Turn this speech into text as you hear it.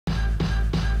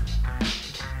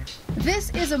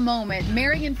This is a moment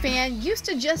Marian Phan used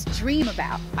to just dream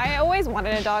about. I always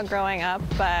wanted a dog growing up,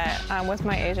 but with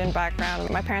my Asian background,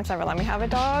 my parents never let me have a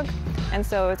dog. And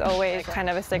so it's always kind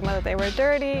of a stigma that they were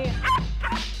dirty.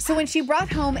 So when she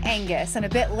brought home Angus and a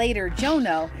bit later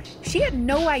Jono, she had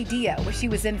no idea what she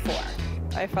was in for.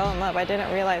 I fell in love. I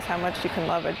didn't realize how much you can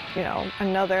love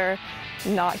another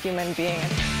not human being.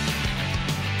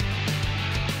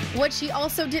 What she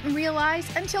also didn't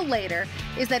realize until later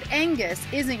is that Angus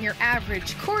isn't your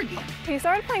average Corgi. He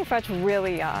started playing fetch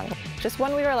really young. Just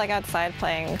when we were outside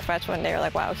playing fetch one day, we're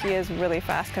like, wow, he is really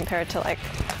fast compared to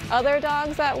other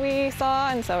dogs that we saw.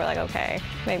 And so we're like, okay,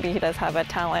 maybe he does have a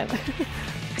talent.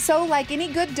 So like any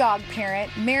good dog parent,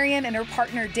 Marian and her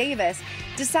partner Davis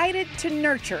decided to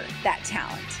nurture that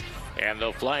talent. And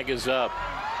the flag is up.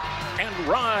 And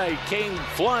Rye came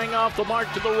flying off the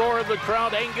mark to the roar of the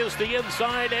crowd. Angus the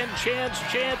inside, and chance,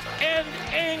 and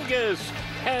Angus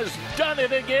has done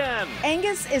it again.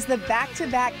 Angus is the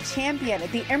back-to-back champion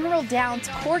at the Emerald Downs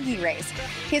Corgi Race.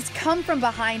 His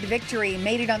come-from-behind victory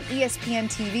made it on ESPN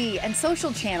TV and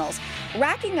social channels,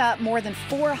 racking up more than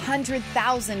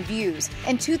 400,000 views.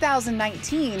 In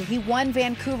 2019, he won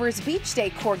Vancouver's Beach Day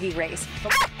Corgi Race.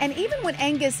 And even when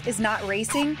Angus is not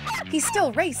racing, he's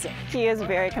still racing. He is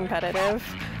very competitive.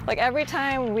 Every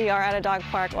time we are at a dog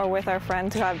park or with our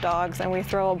friends who have dogs and we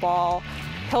throw a ball,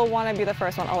 he'll want to be the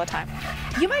first one all the time.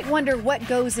 You might wonder what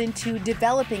goes into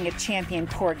developing a champion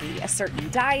Corgi, a certain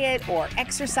diet or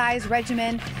exercise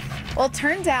regimen. Well, it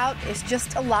turns out it's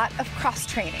just a lot of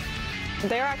cross-training.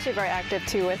 They're actually very active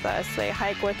too with us. They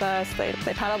hike with us, they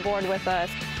paddleboard with us.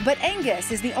 But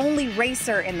Angus is the only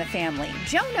racer in the family.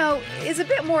 Jono is a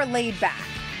bit more laid back.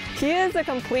 He is the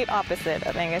complete opposite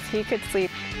of Angus. He could sleep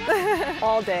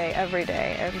all day, every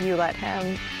day, if you let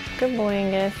him. Good boy,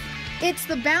 Angus. It's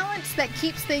the balance that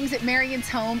keeps things at Marian's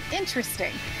home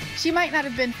interesting. She might not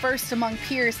have been first among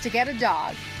peers to get a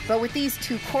dog, but with these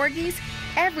two Corgis,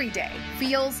 every day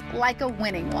feels like a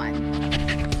winning one.